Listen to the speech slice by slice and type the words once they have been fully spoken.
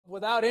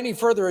Without any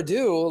further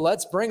ado,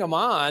 let's bring them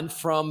on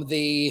from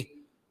the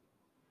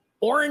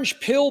orange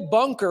pill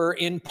bunker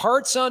in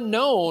parts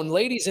unknown.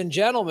 Ladies and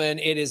gentlemen,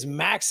 it is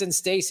Max and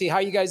Stacy. How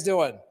you guys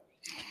doing?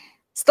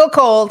 Still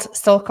cold,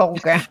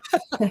 Graham.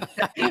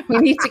 We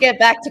need to get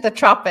back to the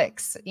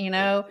tropics. You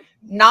know,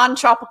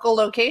 non-tropical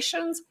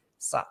locations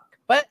suck,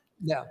 but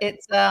yeah,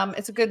 it's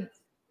a good.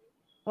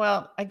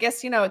 Well, I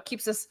guess, you know, it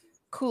keeps us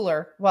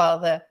cooler while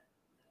the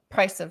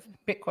price of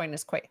Bitcoin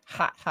is quite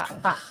hot.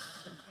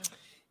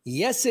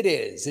 Yes, it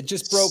is. It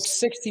just broke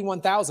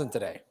 61,000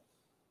 today.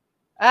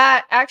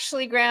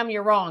 Actually, Graham,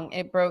 you're wrong.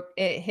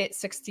 It hit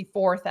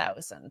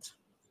 64,000.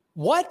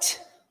 What?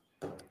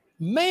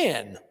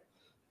 Man,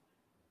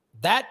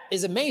 that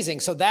is amazing.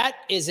 So that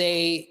is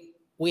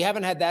we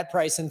haven't had that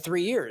price in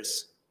 3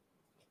 years.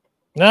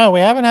 No,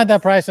 we haven't had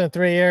that price in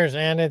 3 years,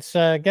 and it's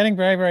getting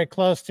very, very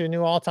close to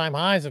new all-time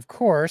highs, of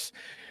course.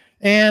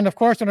 And of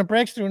course, when it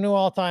breaks through new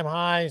all-time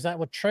highs, that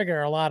would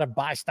trigger a lot of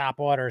buy stop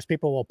orders.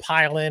 People will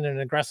pile in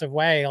an aggressive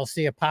way. You'll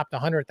see it pop to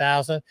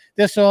 100,000.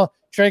 This will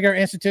trigger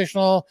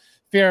institutional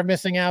fear of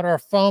missing out, or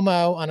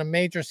FOMO, on a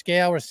major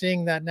scale. We're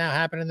seeing that now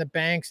happen in the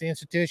banks, the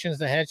institutions,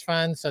 the hedge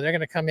funds. So they're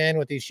going to come in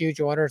with these huge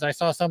orders. I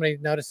saw somebody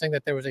noticing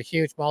that there was a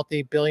huge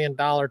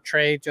multi-billion-dollar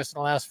trade just in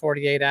the last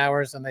 48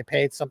 hours, and they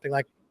paid something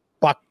like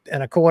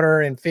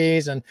 $1.25 in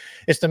fees, and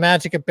it's the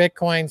magic of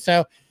Bitcoin.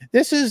 So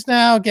this is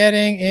now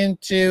getting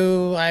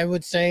into, I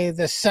would say,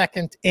 the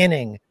second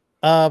inning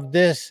of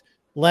this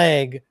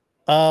leg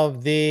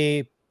of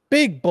the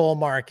big bull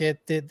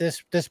market,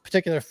 this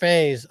particular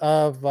phase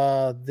of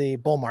the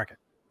bull market.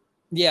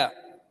 Yeah,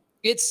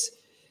 it's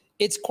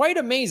quite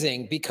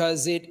amazing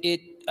because you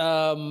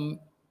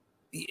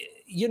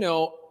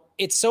know,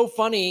 it's so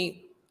funny.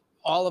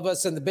 All of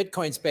us in the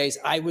Bitcoin space,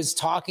 I was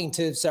talking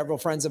to several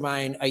friends of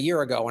mine a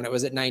year ago when it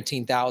was at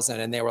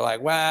 19,000, and they were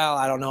like, well,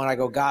 I don't know. And I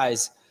go,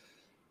 guys,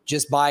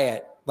 just buy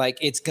it. Like,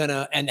 it's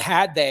gonna, and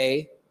had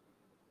they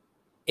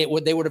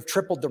would have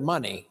tripled their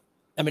money.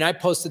 I mean, I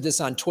posted this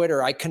on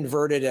Twitter. I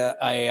converted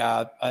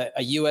a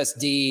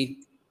USD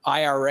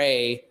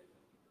IRA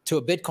to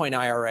a Bitcoin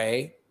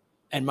IRA,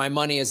 and my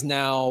money is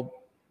now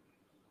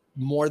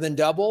more than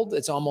doubled.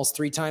 It's almost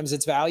 3 times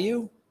its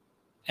value.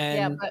 And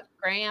yeah, but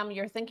Graham,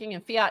 you're thinking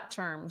in fiat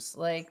terms.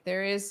 Like,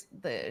 there is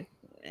the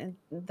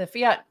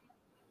fiat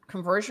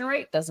conversion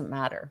rate doesn't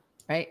matter,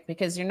 right?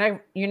 Because you're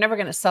never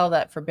going to sell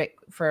that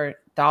for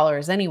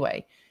dollars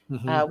anyway.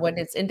 Mm-hmm. What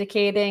it's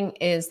indicating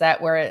is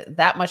that we're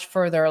that much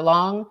further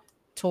along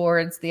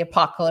towards the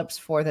apocalypse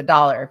for the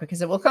dollar,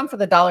 because it will come for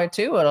the dollar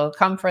too. It'll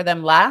come for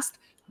them last,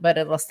 but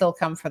it will still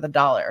come for the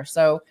dollar.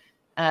 So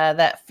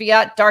that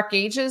fiat dark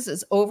ages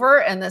is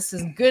over, and this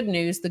is good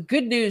news. The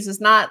good news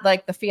is not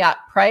like the fiat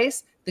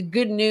price. The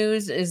good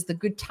news is the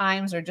good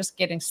times are just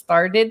getting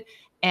started.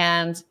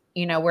 And,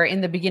 you know, we're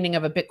in the beginning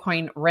of a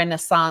Bitcoin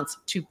Renaissance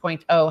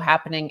 2.0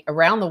 happening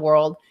around the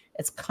world.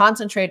 It's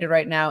concentrated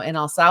right now in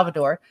El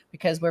Salvador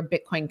because we're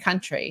Bitcoin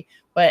country.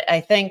 But I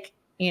think,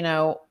 you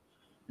know,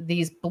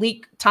 these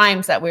bleak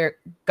times that we're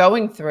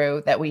going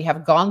through, that we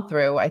have gone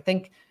through, I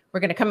think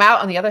we're going to come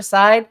out on the other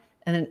side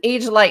in an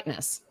age of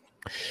lightness.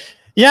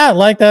 Yeah,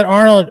 like that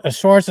Arnold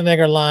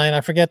Schwarzenegger line.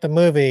 I forget the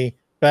movie,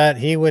 but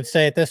he would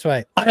say it this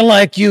way: I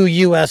like you,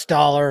 US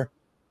dollar.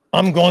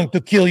 I'm going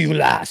to kill you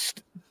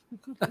last.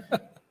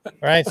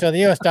 Right? So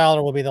the US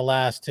dollar will be the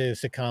last to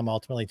succumb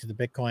ultimately to the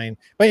Bitcoin.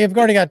 But you've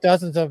already got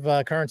dozens of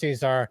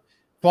currencies are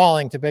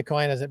falling to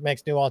Bitcoin as it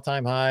makes new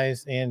all-time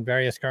highs in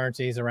various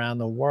currencies around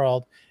the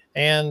world.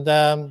 And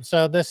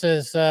so this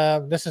is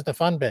the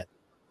fun bit.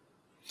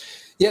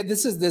 Yeah,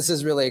 this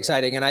is really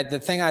exciting. And the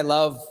thing I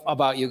love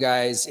about you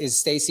guys is,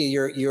 Stacy,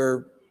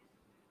 your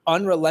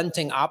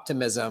unrelenting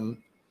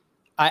optimism.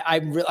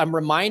 I'm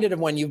reminded of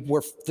when you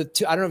were, I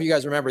don't know if you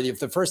guys remember,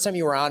 the first time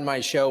you were on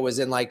my show was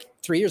in like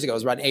 3 years ago. It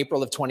was around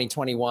April of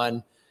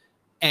 2021.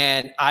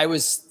 And I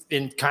was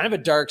in kind of a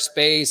dark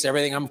space.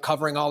 I'm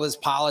covering all this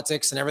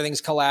politics and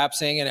everything's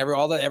collapsing and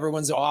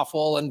everyone's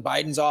awful and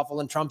Biden's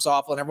awful and Trump's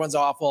awful and everyone's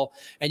awful.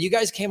 And you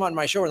guys came on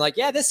my show and like,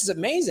 yeah, this is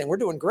amazing. We're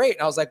doing great.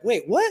 And I was like,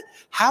 wait, what?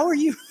 How are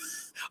you?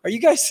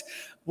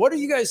 What are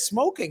you guys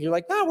smoking? You're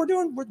like, no,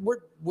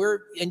 we're,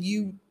 and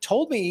you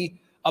told me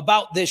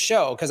about this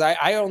show, because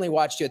I only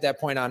watched you at that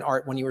point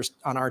when you were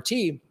on RT,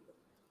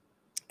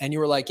 and you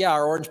were like, yeah,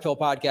 our Orange Pill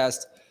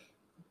podcast,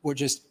 we're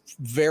just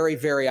very,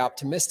 very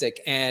optimistic.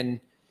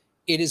 And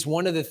it is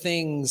one of the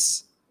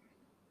things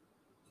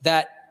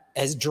that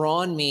has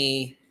drawn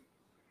me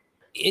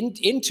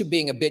into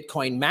being a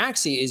Bitcoin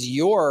maxi is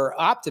your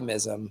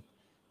optimism.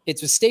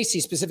 It's with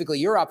Stacy specifically,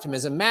 your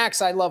optimism.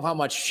 Max, I love how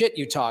much shit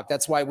you talk.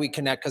 That's why we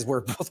connect, because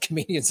we're both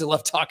comedians that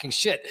love talking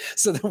shit.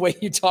 So the way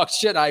you talk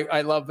shit,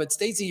 I love. But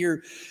Stacy,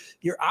 your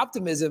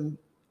optimism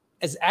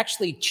has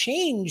actually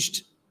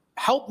changed,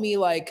 helped me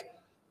like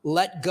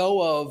let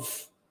go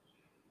of,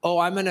 oh,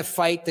 I'm going to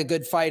fight the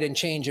good fight and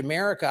change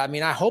America. I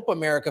mean, I hope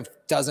America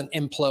doesn't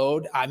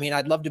implode. I mean,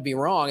 I'd love to be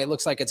wrong. It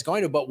looks like it's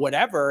going to, but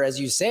whatever, as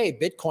you say,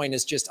 Bitcoin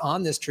is just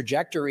on this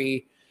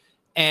trajectory.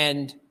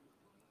 And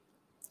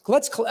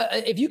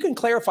if you can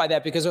clarify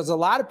that, because there's a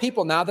lot of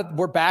people now that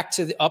we're back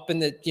to up in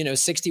the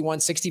 61,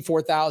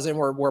 64,000.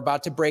 We're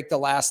about to break the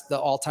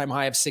all-time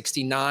high of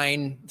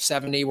 69,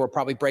 70. We'll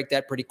probably break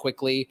that pretty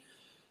quickly.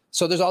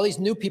 So there's all these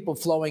new people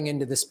flowing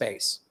into the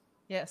space.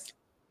 Yes.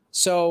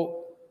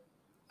 So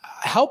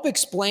help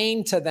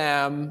explain to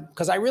them,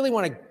 because I really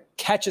want to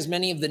catch as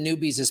many of the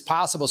newbies as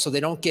possible so they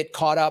don't get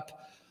caught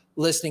up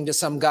listening to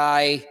some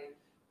guy,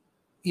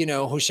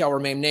 who shall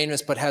remain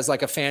nameless, but has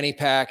like a fanny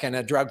pack and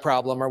a drug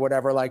problem or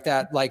whatever like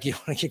that. Like you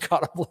want to get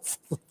caught up with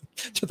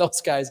to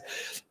those guys.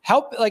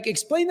 Help,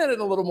 explain that in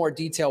a little more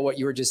detail, what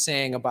you were just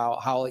saying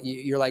about how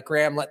you're like,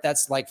 Graham,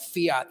 that's like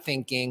fiat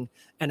thinking,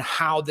 and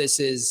how this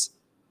is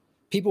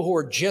people who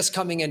are just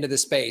coming into the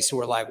space who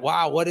are like,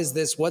 wow, what is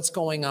this? What's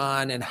going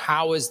on? And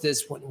how is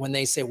this when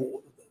they say,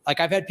 like,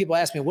 I've had people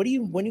ask me,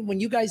 when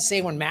you guys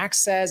say, when Max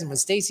says, and when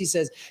Stacy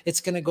says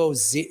it's going to go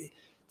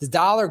the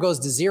dollar goes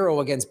to zero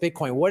against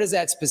Bitcoin, what does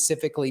that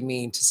specifically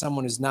mean to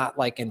someone who's not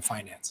like in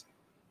finance?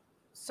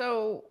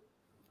 So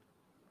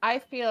I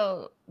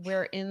feel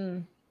we're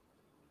in,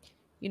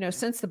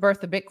 since the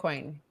birth of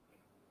Bitcoin,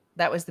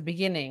 that was the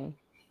beginning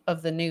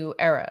of the new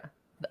era,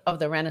 of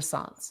the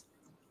Renaissance.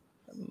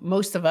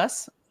 Most of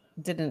us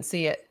didn't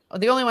see it.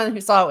 The only one who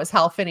saw it was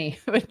Hal Finney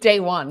day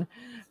one,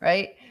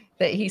 right?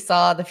 That he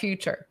saw the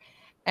future.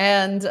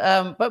 And,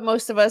 but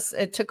most of us,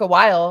 it took a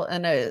while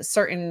and a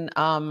certain,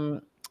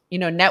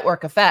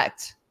 network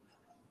effect.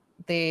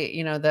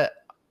 The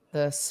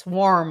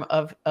swarm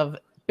of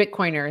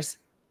Bitcoiners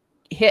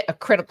hit a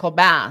critical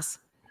mass,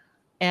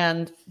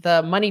 and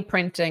the money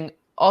printing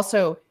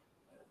also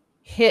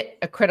hit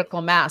a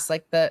critical mass.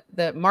 Like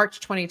the March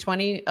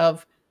 2020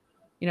 of,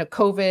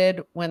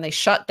 COVID, when they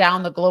shut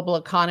down the global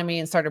economy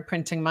and started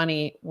printing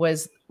money,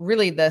 was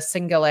really the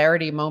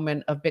singularity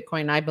moment of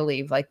Bitcoin, I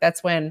believe. Like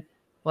that's when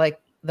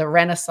the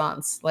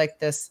Renaissance,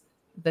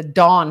 the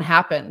dawn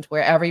happened,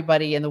 where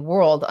everybody in the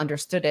world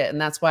understood it. And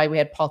that's why we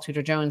had Paul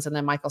Tudor Jones and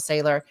then Michael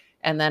Saylor.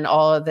 And then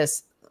all of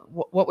this,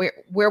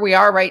 where we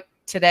are right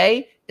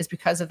today is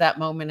because of that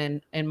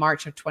moment in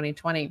March of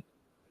 2020.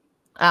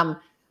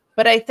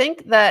 But I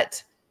think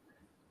that,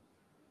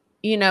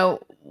 it's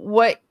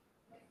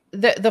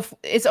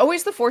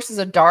always the forces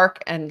of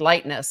dark and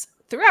lightness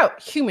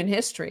throughout human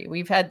history.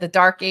 We've had the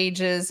dark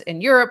ages in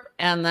Europe,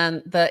 and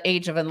then the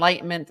age of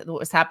enlightenment that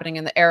was happening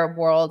in the Arab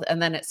world,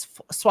 and then it's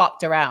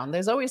swapped around.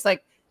 There's always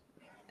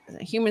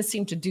humans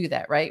seem to do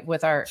that, right?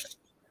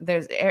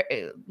 There's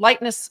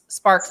lightness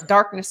sparks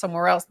darkness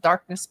somewhere else,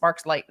 darkness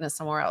sparks lightness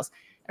somewhere else.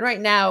 And right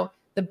now,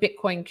 the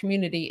Bitcoin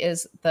community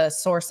is the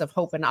source of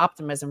hope and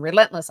optimism,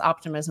 relentless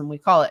optimism, we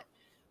call it.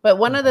 But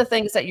one of the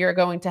things that you're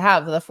going to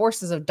have, the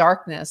forces of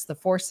darkness, the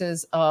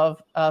forces of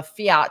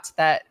fiat,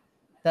 that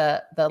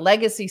the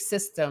legacy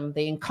system,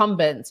 the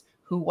incumbents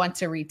who want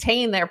to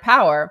retain their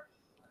power,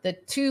 the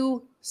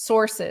two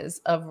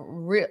sources of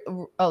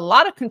a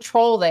lot of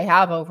control they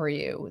have over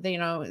you.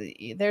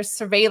 There's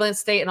surveillance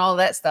state and all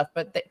that stuff,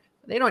 but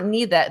they don't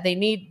need that. They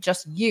need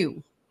just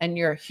you and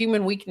your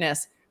human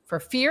weakness for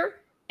fear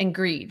and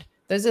greed.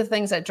 Those are the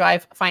things that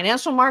drive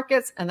financial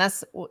markets, and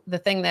that's the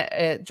thing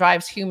that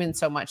drives humans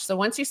so much. So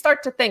once you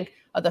start to think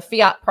of the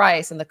fiat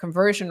price and the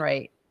conversion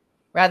rate,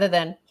 rather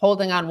than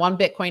holding on 1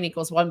 Bitcoin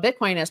equals 1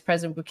 Bitcoin, as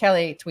President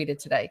Bukele tweeted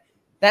today,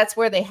 that's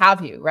where they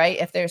have you, right?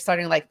 If they're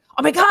starting like,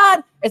 oh my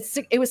God,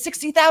 it was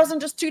 60,000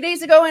 just 2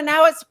 days ago, and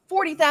now it's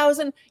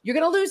 40,000. You're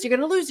going to lose, you're going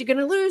to lose, you're going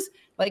to lose.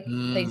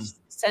 They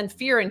send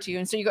fear into you.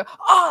 And so you go,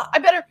 oh, I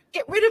better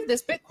get rid of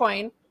this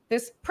Bitcoin,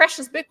 this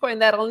precious Bitcoin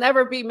that'll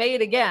never be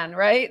made again,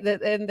 right?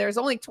 And there's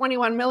only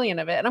 21 million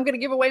of it. And I'm going to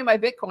give away my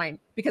Bitcoin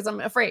because I'm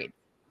afraid.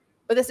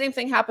 But the same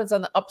thing happens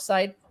on the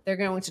upside. They're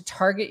going to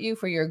target you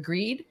for your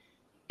greed.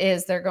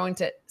 They're going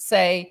to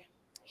say,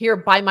 here,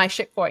 buy my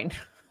shitcoin,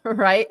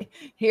 right?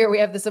 Here we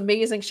have this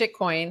amazing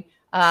shitcoin.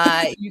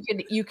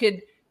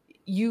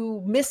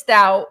 You missed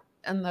out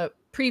on the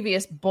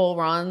previous bull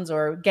runs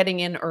or getting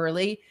in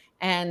early.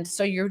 And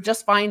so you're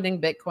just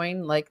finding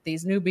Bitcoin, like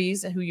these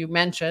newbies who you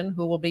mentioned,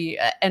 who will be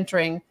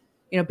entering,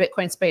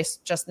 Bitcoin space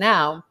just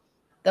now.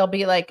 They'll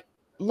be like,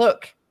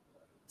 look,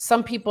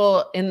 some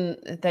people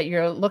that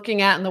you're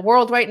looking at in the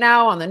world right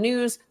now on the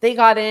news, they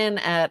got in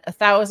at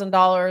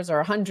 $1,000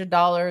 or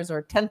 $100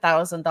 or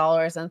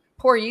 $10,000, and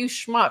poor you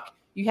schmuck,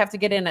 you have to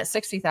get in at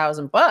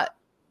 60,000. But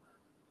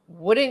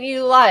wouldn't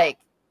you like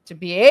to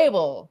be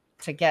able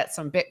to get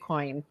some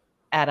Bitcoin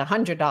at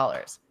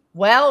 $100?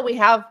 Well, we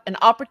have an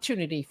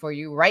opportunity for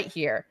you right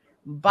here.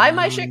 Buy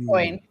my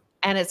shitcoin,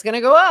 and it's going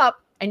to go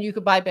up, and you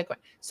could buy Bitcoin.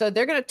 So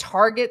they're going to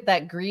target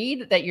that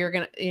greed that you're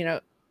going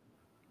to,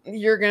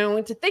 you're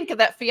going to think of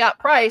that fiat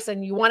price,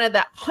 and you wanted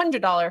that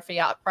 $100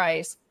 fiat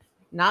price,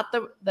 not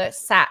the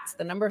sats,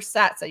 the number of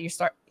sats that you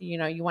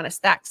want to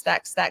stack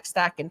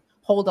and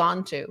hold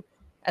on to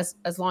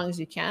as long as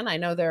you can. I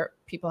know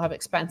people have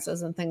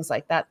expenses and things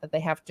like that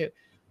they have to,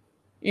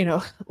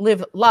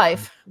 live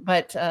life,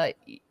 but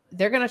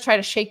they're going to try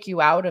to shake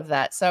you out of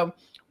that. So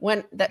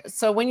when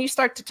you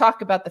start to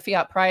talk about the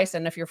fiat price,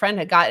 and if your friend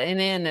had gotten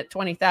in at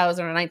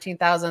 20,000 or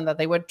 19,000, that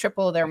they would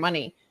triple their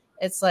money,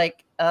 it's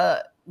like,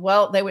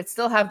 Well, they would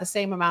still have the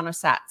same amount of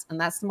sats. And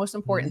that's the most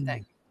important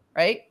thing,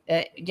 right?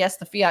 Yes,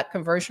 the fiat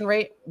conversion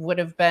rate would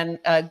have been,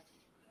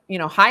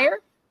 higher,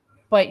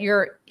 but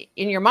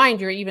in your mind,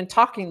 you're even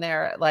talking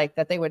there like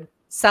that they would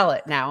sell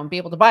it now and be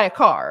able to buy a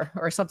car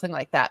or something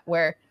like that,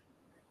 where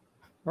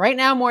right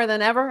now more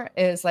than ever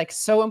is like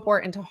so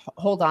important to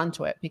hold on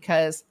to it,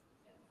 because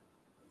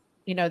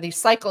these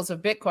cycles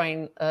of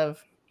Bitcoin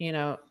of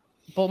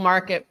bull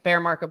market, bear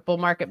market, bull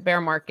market,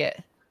 bear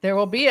market, there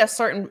will be a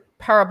certain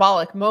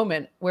parabolic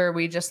moment where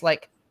we just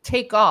like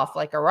take off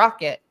like a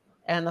rocket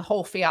and the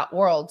whole fiat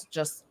world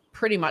just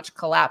pretty much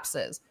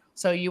collapses.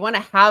 So you want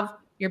to have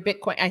your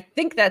Bitcoin. I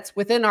think that's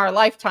within our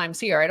lifetimes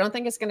here. I don't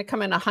think it's going to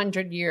come in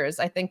 100 years.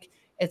 I think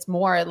it's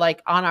more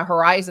like on a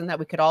horizon that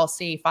we could all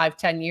see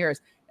 5-10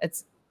 years.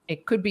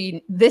 It could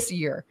be this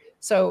year.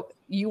 So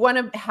you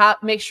want to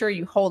make sure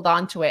you hold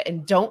on to it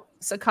and don't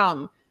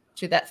succumb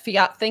to that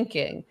fiat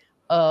thinking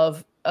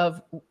of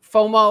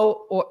FOMO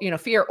or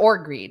fear or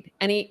greed.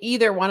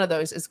 Either one of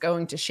those is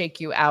going to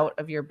shake you out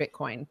of your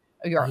Bitcoin,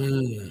 or your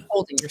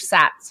holding your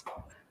sats.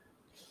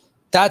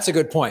 That's a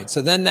good point.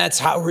 So then that's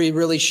how we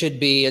really should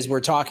be as we're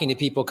talking to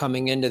people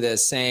coming into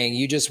this, saying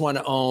you just want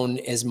to own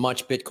as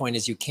much Bitcoin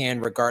as you can,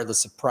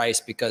 regardless of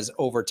price, because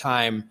over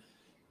time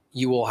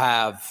you will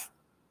have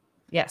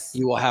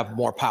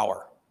more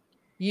power.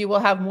 You will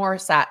have more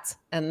sats,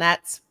 and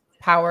that's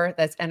power,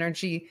 that's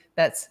energy,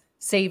 that's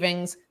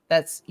savings,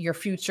 that's your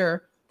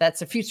future, that's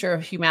the future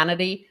of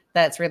humanity,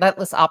 that's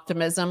relentless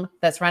optimism,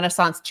 that's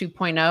Renaissance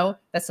 2.0,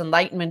 that's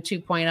Enlightenment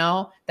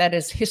 2.0, that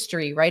is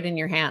history right in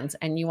your hands,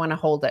 and you want to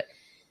hold it.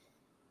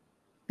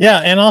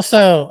 Yeah, and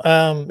also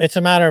it's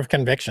a matter of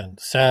conviction.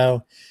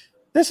 So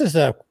this is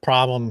a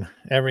problem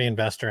every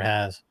investor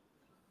has.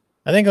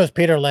 I think it was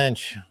Peter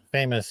Lynch,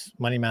 famous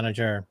money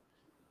manager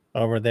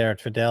over there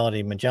at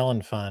Fidelity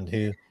Magellan Fund,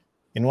 who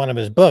in one of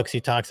his books, he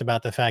talks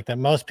about the fact that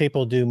most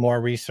people do more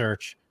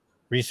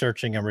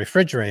researching a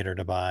refrigerator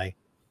to buy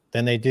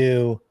than they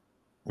do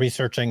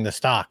researching the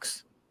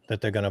stocks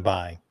that they're going to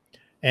buy.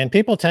 And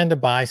people tend to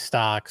buy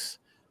stocks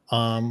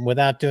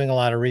without doing a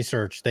lot of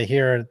research. They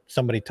hear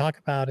somebody talk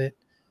about it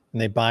and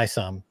they buy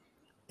some.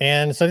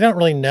 And so they don't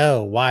really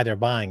know why they're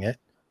buying it.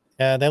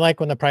 They like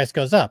when the price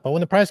goes up. But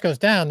when the price goes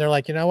down, they're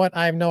like, you know what?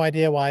 I have no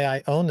idea why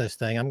I own this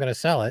thing. I'm going to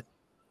sell it,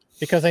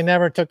 because they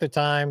never took the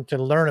time to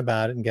learn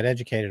about it and get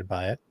educated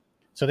by it.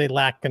 So they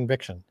lack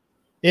conviction.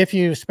 If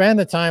you spend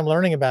the time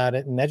learning about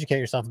it and educate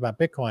yourself about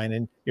Bitcoin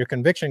and your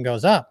conviction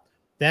goes up,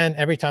 then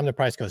every time the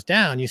price goes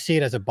down, you see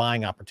it as a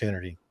buying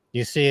opportunity.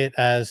 You see it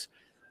as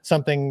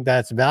something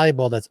that's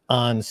valuable, that's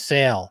on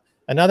sale.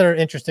 Another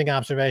interesting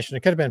observation,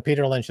 it could have been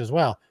Peter Lynch as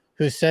well,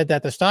 who said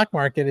that the stock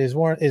market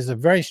is a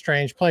very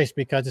strange place,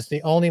 because it's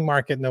the only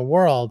market in the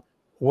world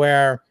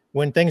where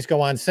when things go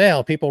on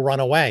sale, people run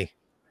away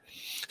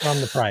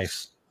from the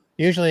price.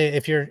 Usually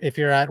if you're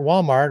at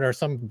Walmart or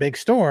some big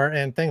store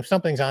and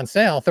something's on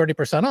sale,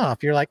 30%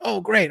 off, you're like,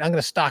 oh, great, I'm going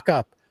to stock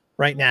up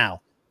right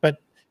now. But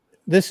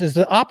this is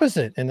the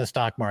opposite in the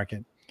stock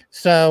market.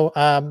 So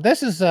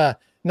this is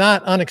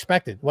not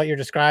unexpected, what you're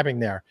describing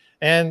there.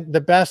 And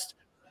the best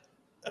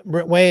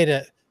way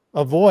to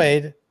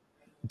avoid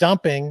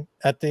dumping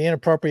at the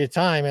inappropriate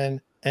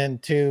time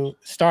and to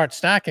start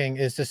stacking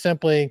is to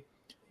simply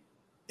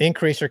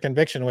increase your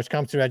conviction, which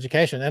comes through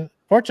education. And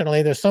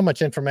fortunately, there's so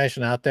much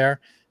information out there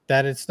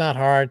that it's not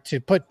hard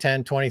to put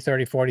 10, 20,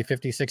 30, 40,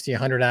 50, 60,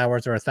 100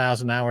 hours or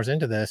 1,000 hours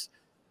into this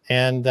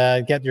and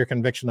get your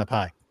conviction up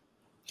high.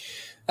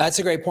 That's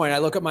a great point. I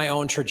look at my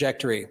own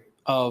trajectory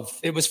of,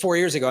 it was 4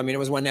 years ago. I mean, it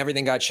was when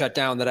everything got shut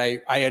down that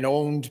I had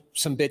owned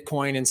some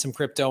Bitcoin and some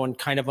crypto and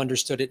kind of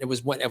understood it. It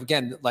was when,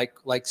 again,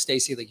 like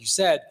Stacy, like you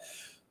said,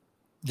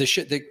 the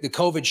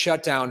COVID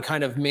shutdown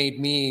kind of made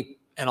me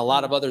and a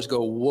lot of others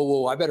go,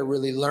 whoa, I better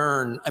really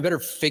learn. I better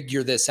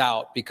figure this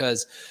out,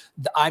 because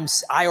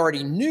I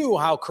already knew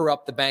how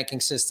corrupt the banking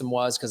system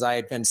was, because I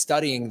had been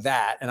studying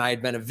that and I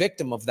had been a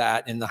victim of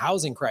that in the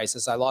housing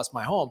crisis. I lost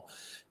my home.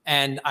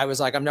 And I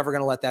was like, I'm never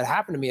going to let that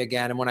happen to me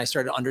again. And when I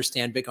started to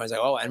understand Bitcoin, I was like,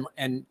 oh,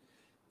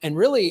 and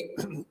really,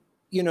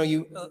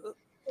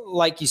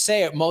 like you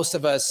say, most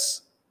of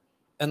us,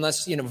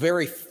 unless,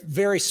 very,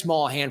 very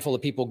small handful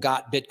of people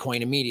got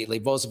Bitcoin immediately.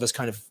 Most of us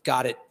kind of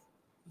got it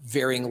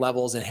varying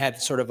levels and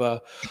had sort of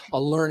a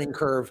learning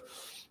curve.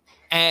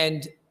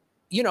 And,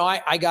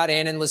 I got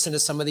in and listened to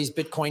some of these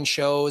Bitcoin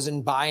shows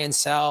and buy and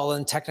sell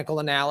and technical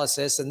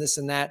analysis and this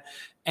and that.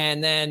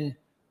 And then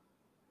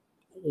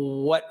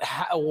what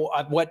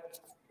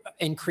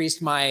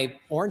increased my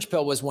orange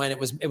pill was when it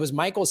was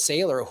Michael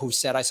Saylor who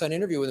said, I saw an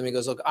interview with him. He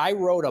goes, look, I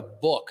wrote a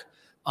book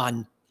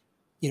on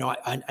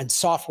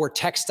software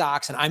tech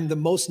stocks, and I'm the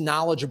most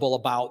knowledgeable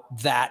about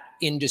that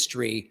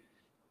industry.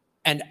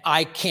 And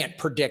I can't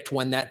predict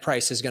when that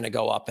price is going to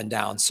go up and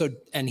down. So,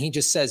 and he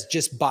just says,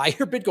 just buy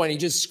your Bitcoin. He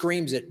just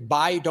screams it,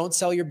 don't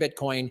sell your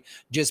Bitcoin,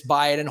 just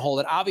buy it and hold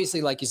it.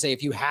 Obviously, like you say,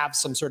 if you have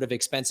some sort of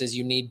expenses,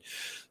 you need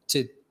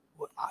to,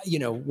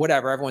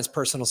 whatever, everyone's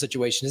personal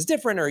situation is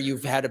different, or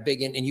you've had a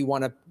big, and you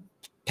want to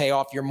pay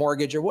off your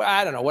mortgage, or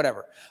I don't know,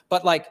 whatever.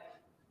 But like,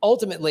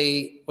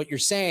 ultimately what you're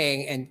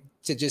saying, and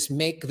to just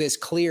make this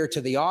clear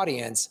to the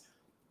audience,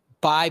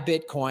 buy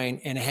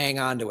Bitcoin and hang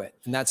on to it.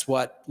 And that's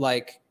what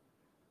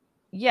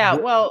yeah,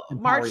 well,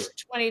 March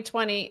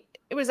 2020,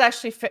 it was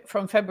actually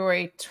from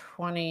February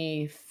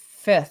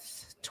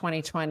 25th,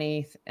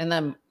 2020, and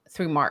then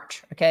through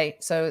March. Okay.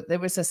 So there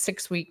was a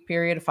 6-week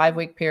period, a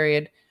 5-week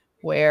period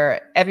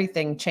where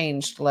everything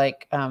changed.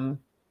 Like the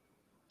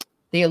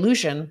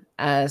illusion,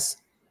 as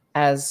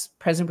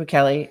President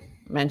Bukele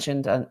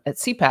mentioned at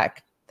CPAC,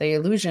 the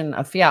illusion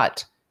of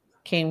fiat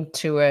came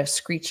to a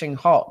screeching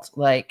halt.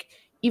 Like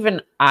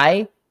even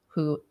I,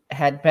 who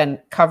had been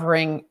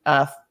covering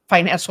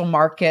financial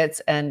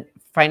markets and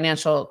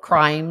financial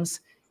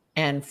crimes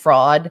and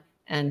fraud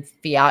and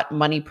fiat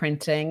money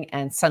printing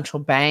and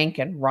central bank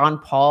and Ron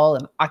Paul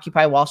and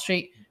Occupy Wall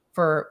Street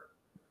for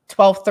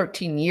 12,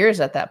 13 years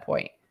at that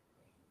point.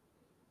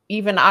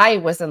 Even I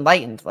was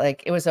enlightened.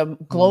 Like it was a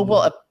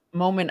global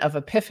moment of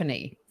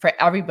epiphany for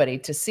everybody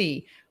to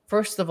see.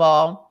 First of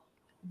all,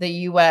 the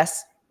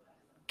US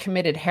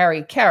committed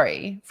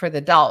hara-kiri for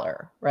the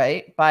dollar,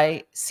 right?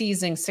 By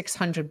seizing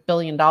 $600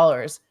 billion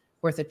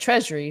worth of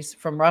treasuries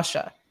from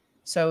Russia.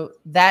 So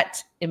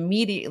that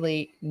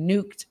immediately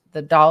nuked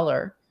the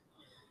dollar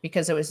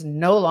because it was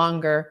no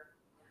longer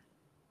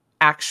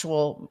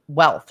actual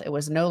wealth. It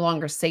was no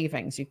longer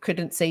savings. You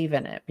couldn't save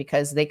in it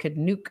because they could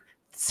nuke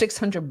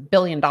 $600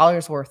 billion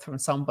worth from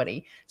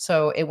somebody.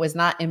 So it was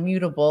not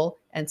immutable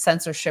and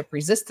censorship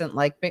resistant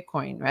like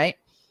Bitcoin, right?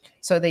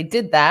 So they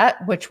did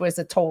that, which was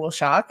a total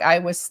shock. I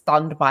was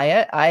stunned by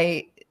it.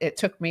 It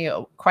took me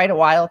quite a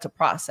while to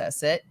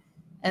process it.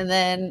 And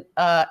then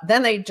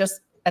they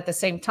just, at the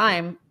same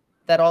time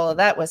that all of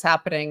that was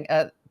happening,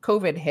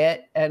 COVID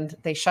hit and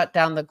they shut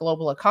down the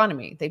global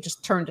economy. They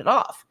just turned it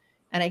off.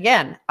 And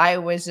again, I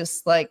was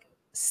just like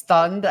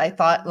stunned. I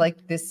thought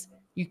like this,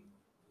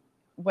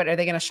 what are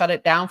they going to shut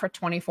it down for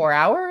 24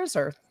 hours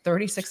or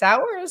 36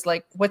 hours?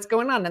 Like what's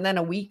going on? And then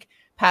a week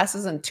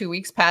passes and 2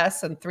 weeks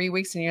pass and 3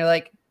 weeks. And you're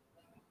like,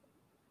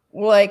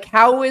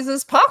 how is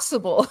this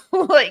possible?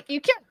 Like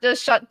you can't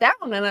just shut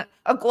down in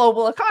a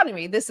global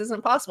economy. This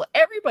isn't possible.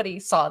 Everybody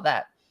saw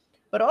that.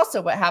 But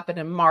also what happened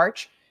in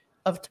March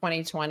of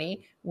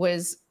 2020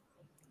 was,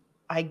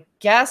 I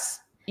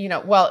guess,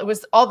 it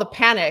was all the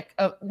panic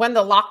of when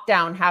the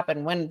lockdown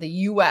happened, when the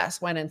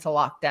US went into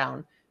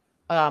lockdown.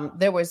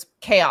 There was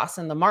chaos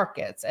in the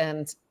markets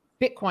and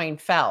Bitcoin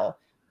fell.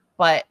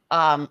 But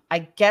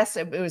I guess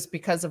it was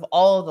because of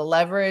all of the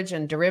leverage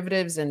and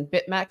derivatives and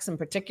BitMEX in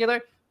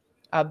particular.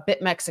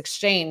 BitMEX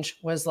exchange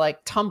was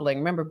like tumbling.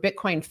 Remember,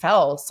 Bitcoin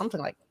fell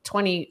something like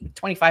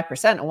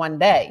 25% in one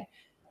day.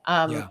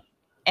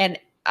 And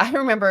I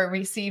remember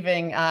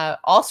receiving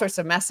all sorts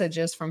of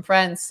messages from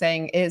friends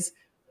saying, is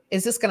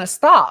this going to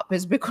stop?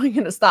 Is Bitcoin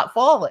going to stop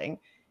falling?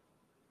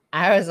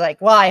 I was like,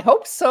 well, I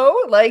hope so.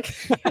 Like,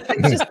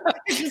 it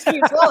just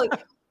keeps falling.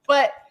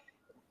 But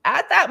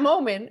at that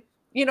moment,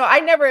 I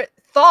never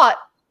thought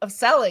of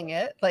selling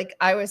it. Like,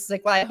 I was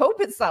like, well, I hope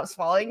it stops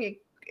falling.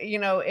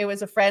 It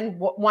was a friend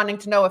wanting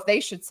to know if they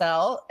should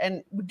sell.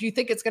 And do you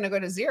think it's going to go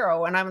to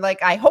zero? And I'm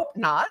like, I hope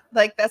not.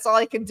 Like, that's all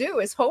I can do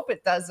is hope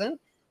it doesn't.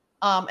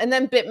 And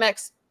then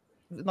BitMEX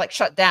like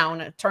shut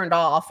down and turned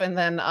off. And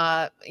then,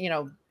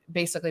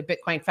 basically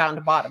Bitcoin found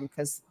a bottom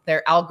because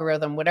their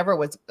algorithm, whatever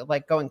was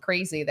like going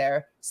crazy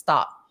there,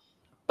 stopped.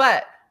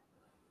 But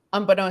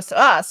unbeknownst to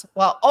us,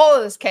 while all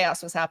of this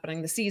chaos was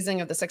happening, the seizing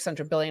of the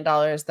 $600 billion,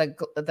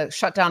 the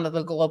shutdown of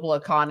the global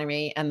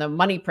economy, and the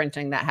money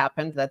printing that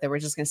happened, that they were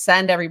just going to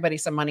send everybody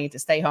some money to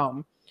stay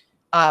home.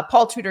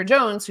 Paul Tudor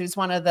Jones, who's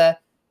one of the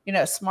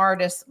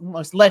smartest,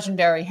 most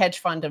legendary hedge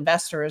fund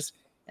investors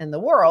in the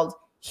world,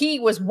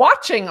 he was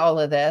watching all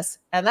of this,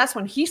 and that's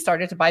when he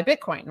started to buy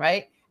Bitcoin,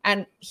 right?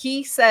 And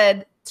he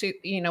said to,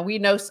 we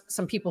know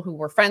some people who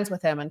were friends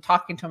with him and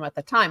talking to him at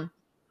the time.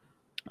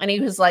 And he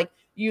was like,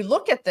 you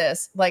look at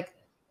this, like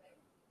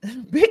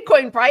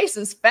Bitcoin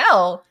prices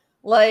fell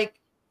like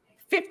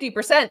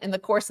 50% in the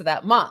course of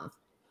that month.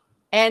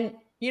 And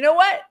you know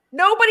what?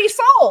 Nobody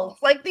sold.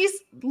 Like these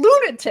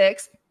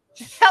lunatics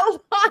held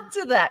on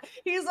to that.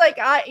 He's like,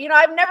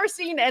 I've never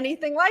seen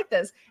anything like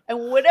this.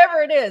 And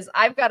whatever it is,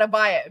 I've got to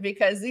buy it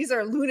because these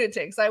are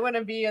lunatics. I want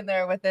to be in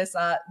there with this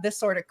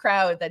sort of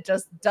crowd that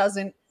just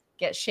doesn't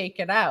get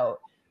shaken out.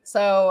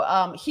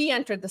 So he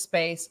entered the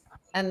space,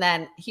 and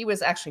then he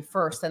was actually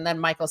first, and then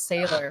Michael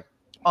Saylor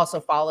also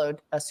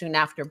followed soon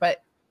after.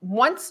 But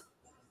once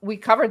we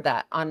covered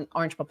that on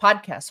Orange Pill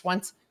Podcast,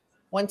 once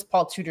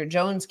Paul Tudor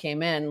Jones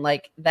came in,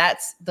 like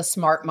that's the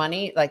smart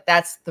money, like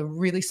that's the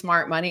really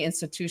smart money,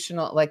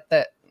 institutional, like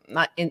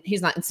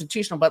he's not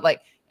institutional, but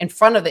like in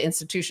front of the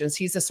institutions,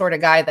 he's the sort of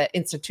guy that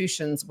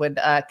institutions would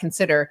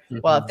consider,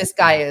 well, if this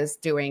guy is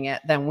doing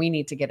it, then we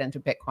need to get into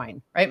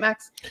Bitcoin. Right,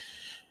 Max?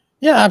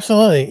 Yeah,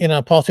 absolutely.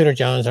 Paul Tudor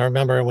Jones, I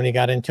remember when he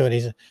got into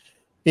it,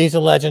 he's a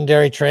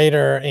legendary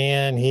trader,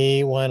 and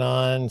he went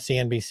on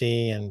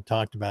CNBC and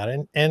talked about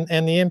it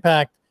and the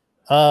impact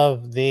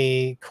of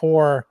the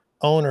core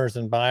owners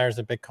and buyers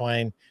of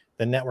Bitcoin,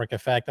 the network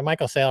effect. And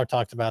Michael Saylor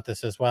talked about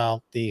this as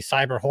well, the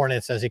cyber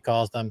hornets, as he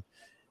calls them,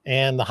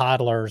 and the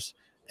hodlers.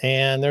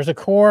 And there's a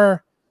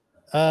core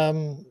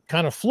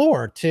kind of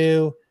floor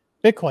to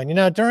Bitcoin. You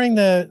know, during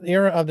the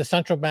era of the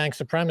central bank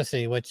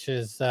supremacy, which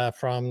is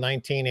from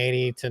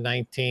 1980 to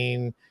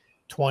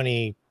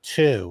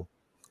 1922,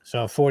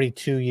 so a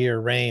 42-year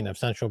reign of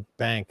central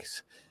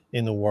banks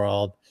in the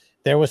world,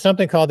 there was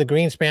something called the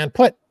Greenspan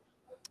put,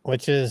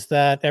 which is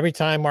that every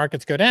time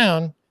markets go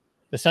down,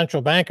 the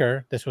central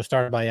banker, this was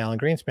started by Alan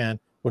Greenspan,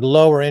 would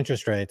lower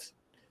interest rates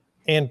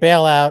and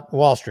bail out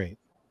Wall Street.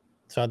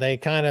 So they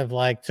kind of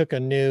like took a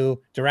new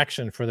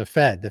direction for the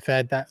Fed. The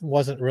Fed, that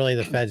wasn't really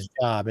the Fed's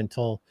job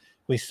until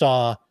we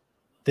saw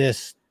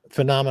this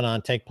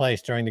phenomenon take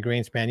place during the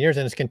Greenspan years,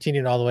 and it's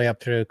continued all the way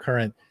up through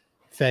current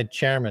Fed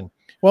chairman.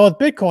 Well, with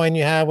Bitcoin,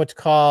 you have what's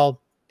called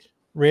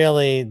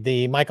really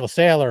the Michael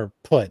Saylor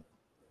put,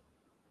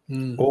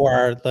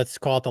 or let's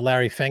call it the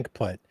Larry Fink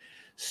put.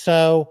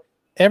 So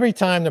every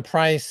time the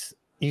price,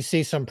 you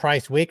see some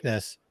price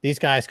weakness, these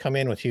guys come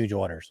in with huge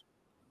orders.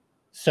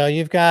 So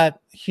you've got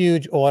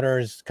huge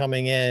orders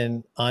coming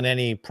in on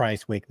any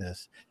price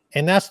weakness.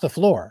 And that's the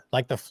floor.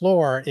 Like the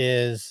floor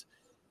is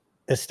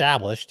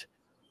established.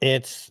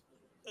 It's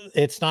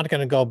not going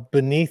to go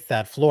beneath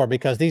that floor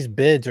because these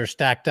bids are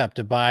stacked up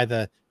to buy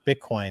the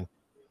Bitcoin.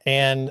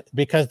 And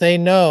because they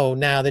know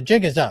now the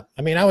jig is up.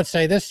 I mean, I would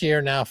say this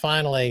year now,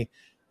 finally,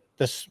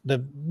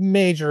 the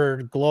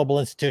major global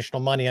institutional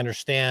money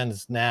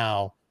understands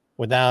now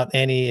without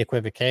any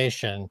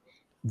equivocation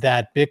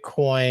that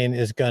Bitcoin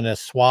is going to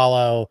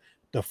swallow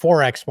the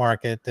Forex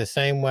market the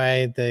same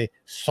way the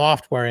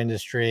software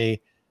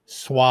industry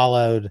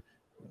swallowed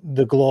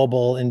the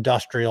global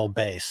industrial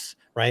base,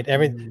 right?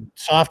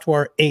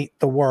 Software ate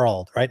the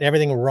world, right?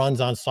 Everything runs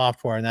on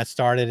software, and that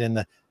started in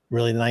the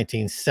really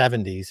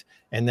 1970s.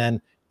 And then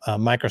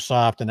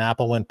Microsoft and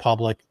Apple went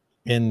public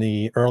in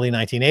the early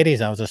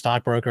 1980s. I was a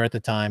stockbroker at the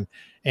time,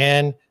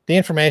 and the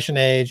information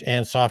age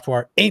and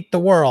software ate the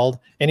world.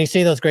 And you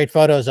see those great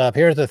photos of,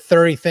 here's the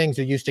 30 things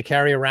you used to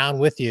carry around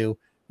with you,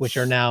 which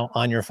are now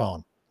on your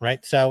phone,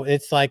 right? So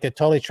it's like it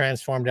totally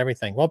transformed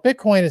everything. Well,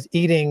 Bitcoin is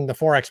eating the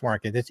Forex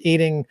market. It's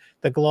eating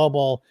the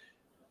global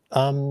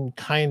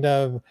kind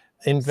of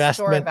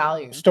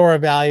investment, store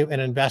of value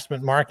and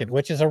investment market,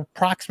 which is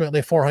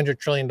approximately $400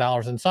 trillion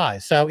in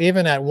size. So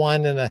even at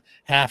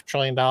 $1.5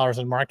 trillion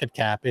in market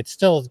cap, it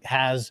still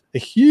has a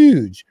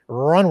huge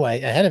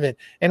runway ahead of it.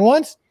 And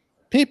once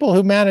people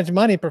who manage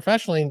money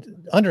professionally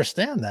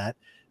understand that,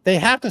 they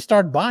have to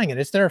start buying it.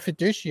 It's their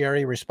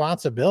fiduciary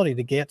responsibility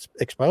to get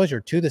exposure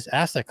to this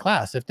asset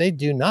class. If they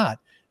do not,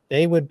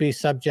 they would be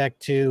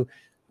subject to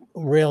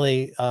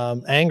really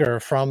anger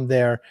from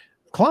their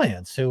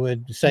clients who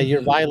would say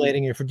you're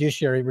violating your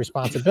fiduciary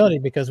responsibility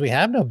because we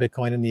have no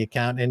Bitcoin in the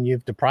account and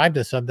you've deprived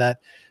us of that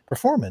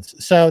performance.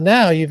 So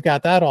now you've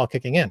got that all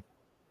kicking in.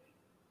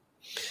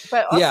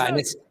 But also, yeah, and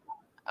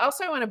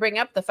also I want to bring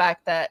up the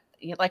fact that,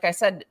 like I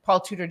said, Paul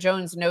Tudor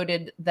Jones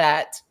noted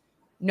that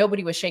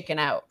nobody was shaken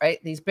out,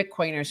 right? These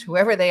Bitcoiners,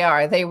 whoever they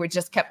are, they were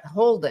just kept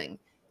holding.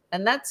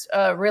 And that's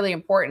really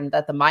important,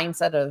 that the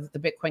mindset of the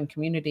Bitcoin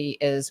community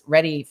is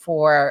ready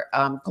for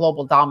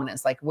global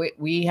dominance. Like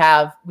we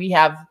have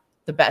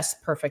the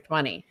best perfect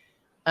money.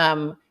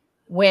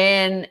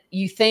 When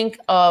you think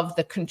of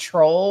the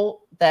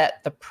control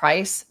that the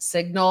price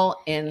signal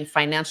in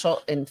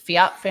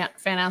fiat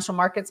financial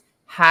markets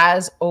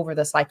has over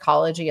the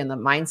psychology and the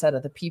mindset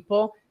of the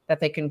people, that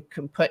they can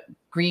put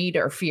greed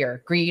or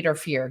fear, greed or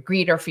fear,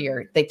 greed or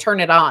fear. They turn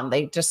it on.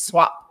 They just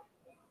swap,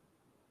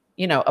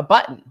 a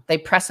button. They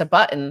press a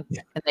button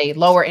and they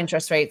lower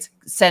interest rates,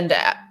 send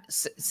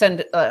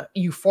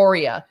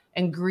euphoria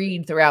and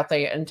greed throughout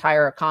the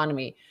entire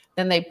economy.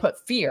 Then they put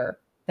fear.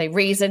 They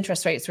raise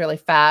interest rates really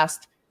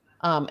fast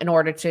in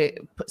order to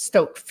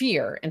stoke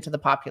fear into the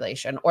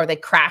population, or they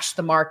crash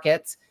the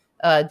markets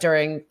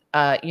during,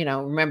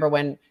 remember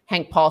when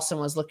Hank Paulson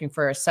was looking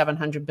for a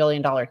 $700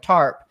 billion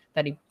TARP,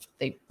 that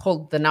they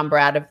pulled the number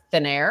out of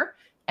thin air,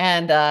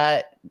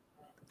 and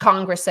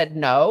Congress said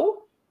no.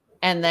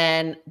 And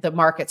then the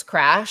markets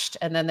crashed,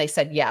 and then they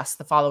said yes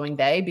the following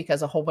day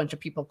because a whole bunch of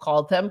people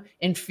called them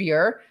in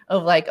fear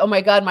of like, oh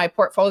my God, my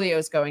portfolio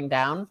is going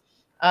down.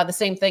 The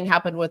same thing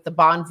happened with the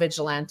bond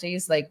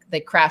vigilantes. Like they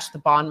crashed the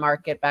bond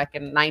market back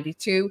in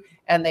 '92,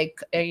 and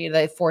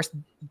they forced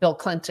Bill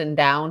Clinton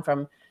down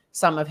from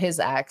some of his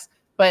acts.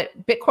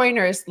 But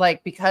Bitcoiners,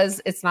 like, because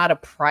it's not a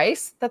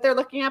price that they're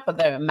looking at, but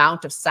the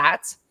amount of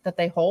sats that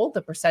they hold,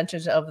 the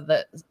percentage of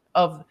the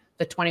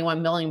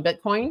 21 million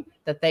Bitcoin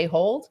that they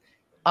hold,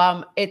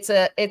 it's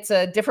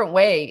a different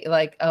way,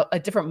 like a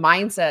different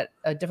mindset,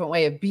 a different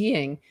way of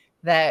being,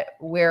 that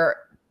we're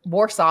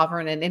more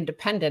sovereign and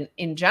independent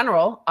in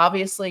general.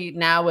 Obviously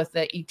now with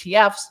the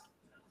ETFs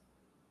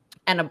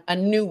and a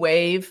new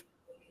wave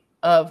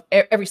of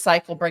every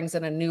cycle brings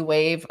in a new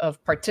wave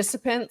of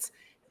participants,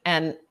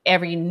 and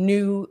every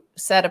new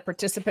set of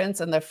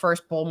participants in the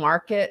first bull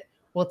market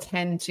will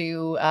tend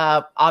to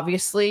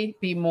obviously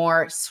be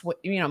more,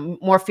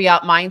 more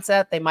fiat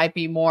mindset. They might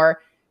be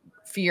more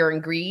fear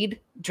and greed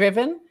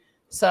driven.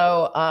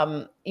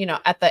 So,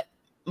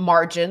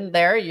 margin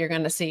there. You're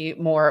going to see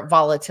more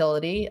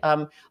volatility.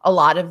 A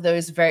lot of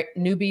those very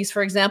newbies,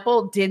 for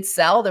example, did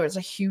sell. There was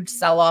a huge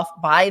sell-off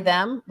by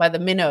them, by the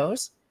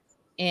minnows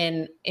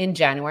in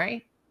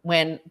January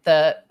when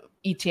the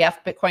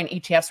Bitcoin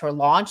ETFs were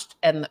launched,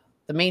 and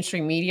the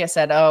mainstream media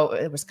said, oh,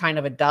 it was kind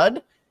of a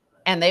dud,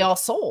 and they all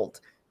sold.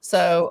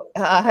 So,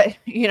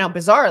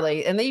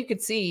 bizarrely, and then you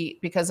could see,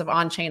 because of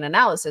on-chain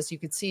analysis, you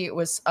could see it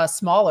was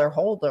smaller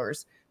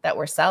holders that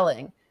were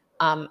selling.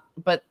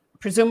 But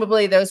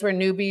presumably those were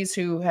newbies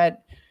who had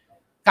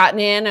gotten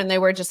in, and they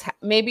were just,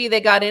 maybe they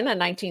got in at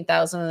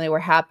 19,000 and they were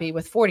happy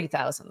with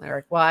 40,000. They're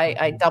like, well,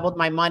 I doubled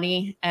my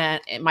money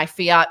and my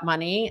fiat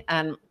money,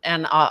 and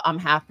I'm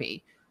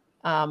happy.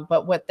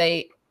 But what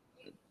they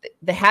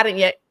hadn't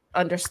yet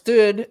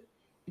understood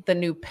the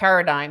new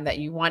paradigm that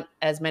you want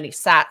as many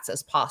sats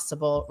as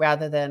possible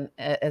rather than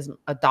as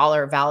a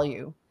dollar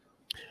value.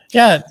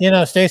 Yeah,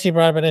 Stacy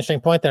brought up an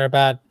interesting point there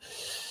about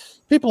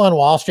people on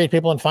Wall Street,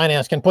 people in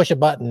finance can push a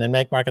button and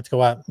make markets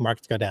go up,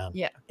 markets go down.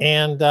 Yeah.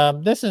 And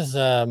this is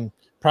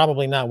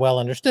probably not well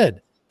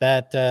understood,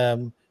 that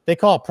they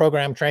call it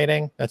program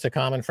trading. That's a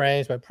common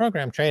phrase, but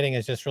program trading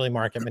is just really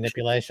market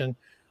manipulation,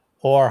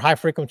 or high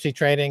frequency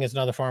trading is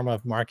another form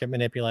of market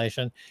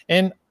manipulation.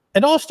 And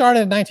it all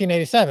started in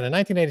 1987. In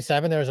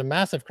 1987, there was a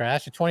massive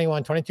crash, a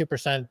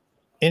 22%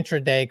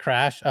 intraday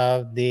crash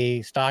of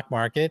the stock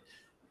market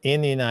in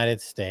the United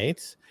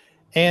States.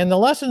 And the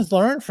lessons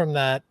learned from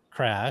that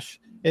crash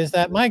is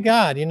that, my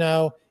God,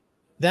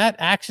 that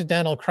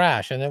accidental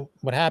crash, and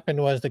what happened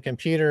was the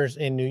computers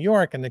in New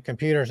York and the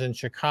computers in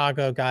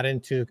Chicago got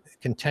into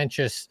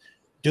contentious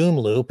doom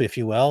loop, if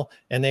you will,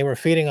 and they were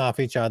feeding off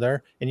each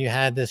other, and you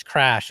had this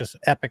crash, this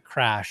epic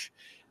crash.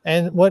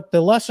 And what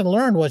the lesson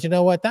learned was,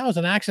 that was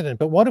an accident,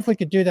 but what if we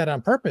could do that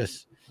on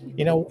purpose?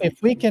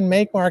 If we can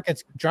make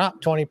markets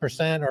drop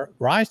 20% or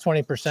rise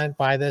 20%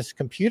 by this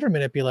computer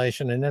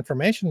manipulation and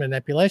information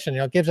manipulation,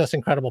 it gives us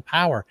incredible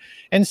power.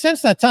 And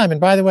since that time, and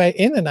by the way,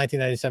 in the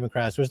 1997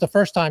 crash, it was the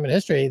first time in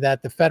history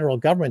that the federal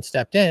government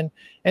stepped in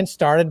and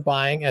started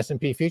buying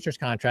S&P futures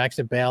contracts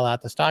to bail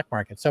out the stock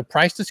market. So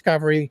price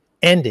discovery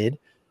ended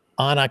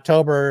on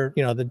October,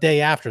 the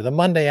day after, the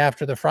Monday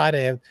after the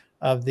Friday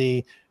of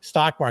the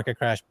stock market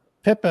crash.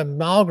 Pippa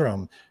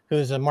Malmgren,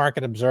 who's a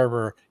market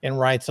observer and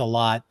writes a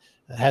lot,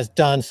 has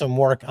done some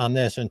work on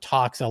this and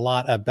talks a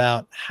lot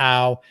about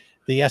how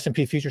the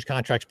S&P futures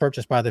contracts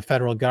purchased by the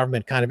federal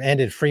government kind of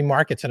ended free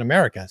markets in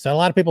America. So a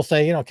lot of people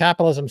say,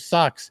 capitalism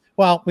sucks.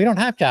 Well, we don't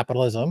have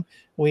capitalism.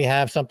 We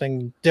have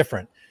something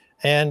different.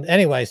 And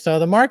anyway, so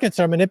the markets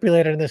are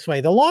manipulated in this way.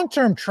 The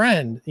long-term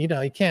trend, you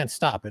can't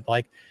stop it.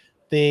 Like,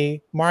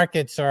 the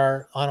markets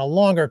are on a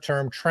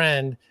longer-term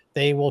trend.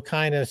 They will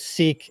kind of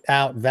seek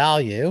out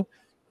value.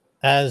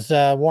 As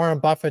Warren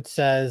Buffett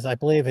says, I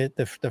believe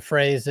the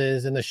phrase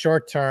is, in the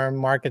short term,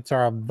 markets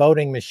are a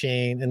voting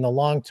machine. In the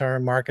long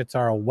term, markets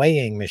are a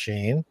weighing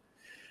machine.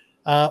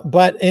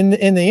 But in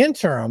the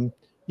interim,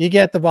 you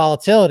get the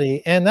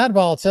volatility, and that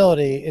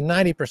volatility, in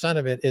 90%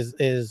 of it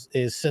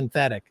is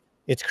synthetic.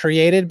 It's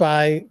created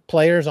by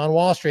players on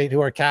Wall Street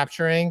who are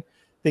capturing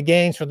the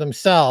gains for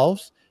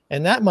themselves.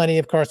 And that money,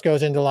 of course,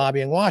 goes into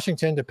lobbying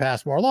Washington to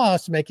pass more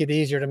laws to make it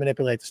easier to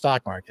manipulate the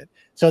stock market.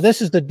 So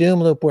this is the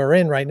doom loop we're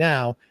in right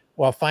now,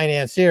 while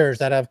financiers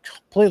that have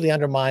completely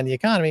undermined the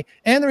economy.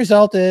 And the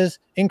result is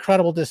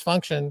incredible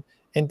dysfunction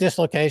and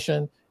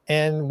dislocation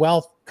and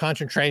wealth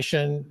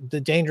concentration, the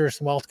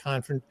dangerous wealth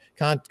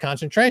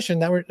concentration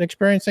that we're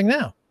experiencing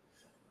now.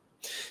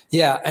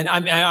 Yeah, and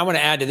I want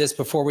to add to this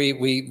before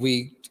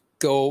we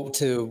go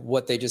to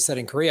what they just said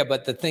in Korea.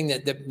 But the thing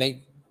that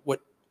made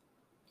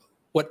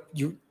what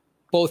you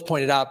both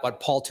pointed out, what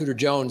Paul Tudor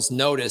Jones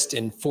noticed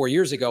 4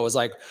 years ago was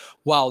like,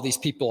 wow, these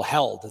people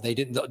held. They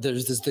didn't.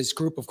 There's this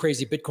group of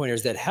crazy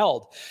Bitcoiners that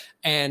held.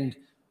 And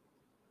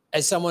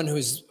as someone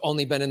who's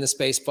only been in the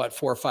space but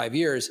 4 or 5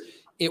 years,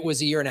 it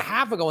was a year and a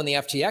half ago when the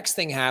FTX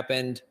thing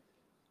happened,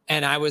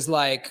 and I was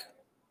like,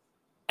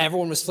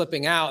 everyone was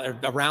flipping out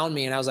around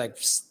me, and I was like,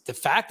 the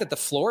fact that the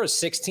floor is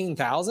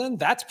 16,000,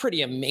 that's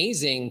pretty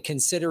amazing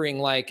considering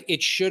like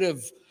it should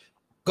have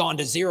gone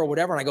to zero,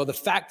 whatever. And I go, the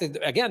fact that,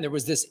 again, there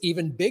was this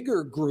even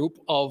bigger group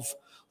of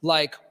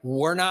like,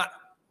 we're not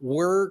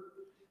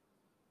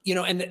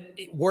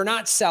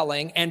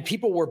selling, and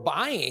people were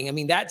buying. I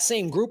mean, that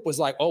same group was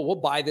like, oh, we'll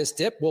buy this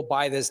dip. We'll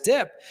buy this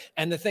dip.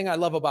 And the thing I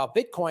love about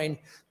Bitcoin,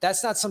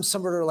 that's not some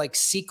sort of like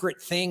secret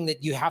thing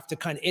that you have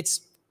to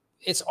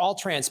it's all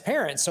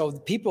transparent. So the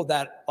people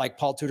that like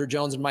Paul Tudor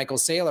Jones and Michael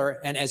Saylor,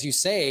 and as you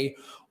say,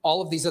 all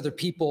of these other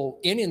people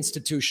in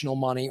institutional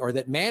money or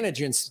that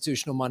manage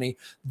institutional money,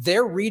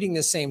 they're reading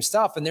the same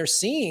stuff and they're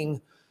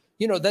seeing,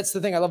 that's the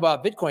thing I love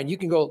about Bitcoin. You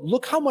can go,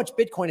 look how much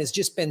Bitcoin has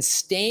just been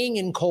staying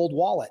in cold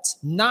wallets,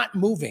 not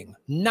moving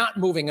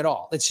at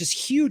all. It's just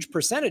huge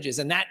percentages.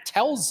 And that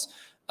tells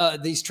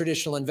these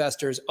traditional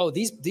investors, oh,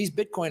 these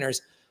Bitcoiners,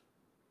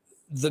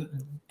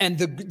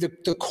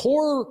 the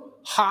core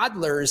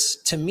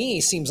hodlers, to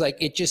me, seems like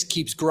it just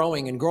keeps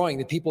growing and growing.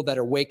 The people that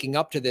are waking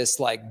up to this,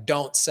 like,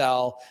 don't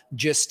sell,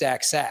 just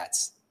stack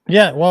sats.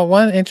 Yeah. Well,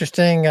 one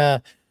interesting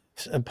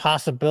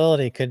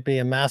possibility could be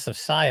a massive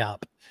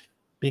psyop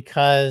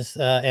because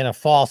in a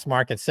false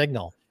market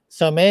signal.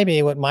 So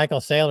maybe what Michael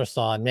Saylor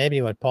saw and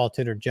maybe what Paul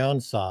Tudor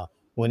Jones saw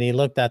when he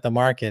looked at the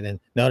market and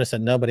noticed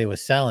that nobody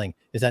was selling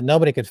is that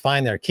nobody could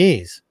find their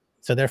keys.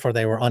 So therefore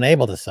they were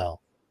unable to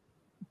sell.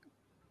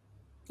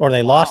 Or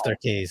they lost their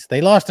keys.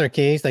 They lost their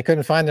keys. They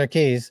couldn't find their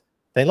keys.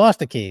 They lost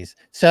the keys.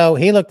 So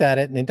he looked at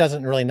it and he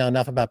doesn't really know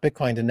enough about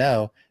Bitcoin to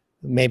know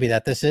maybe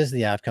that this is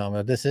the outcome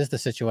of this is the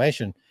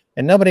situation.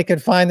 And nobody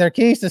could find their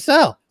keys to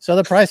sell. So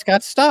the price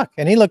got stuck.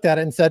 And he looked at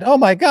it and said, oh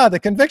my God, the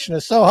conviction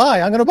is so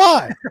high, I'm going to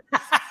buy.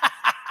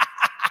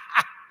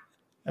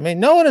 I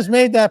mean, no one has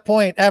made that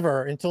point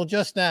ever until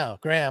just now,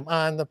 Graham,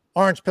 on the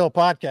Orange Pill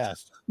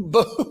podcast.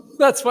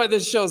 That's why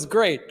this show's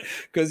great,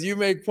 because you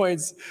make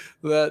points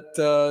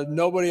that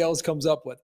nobody else comes up with.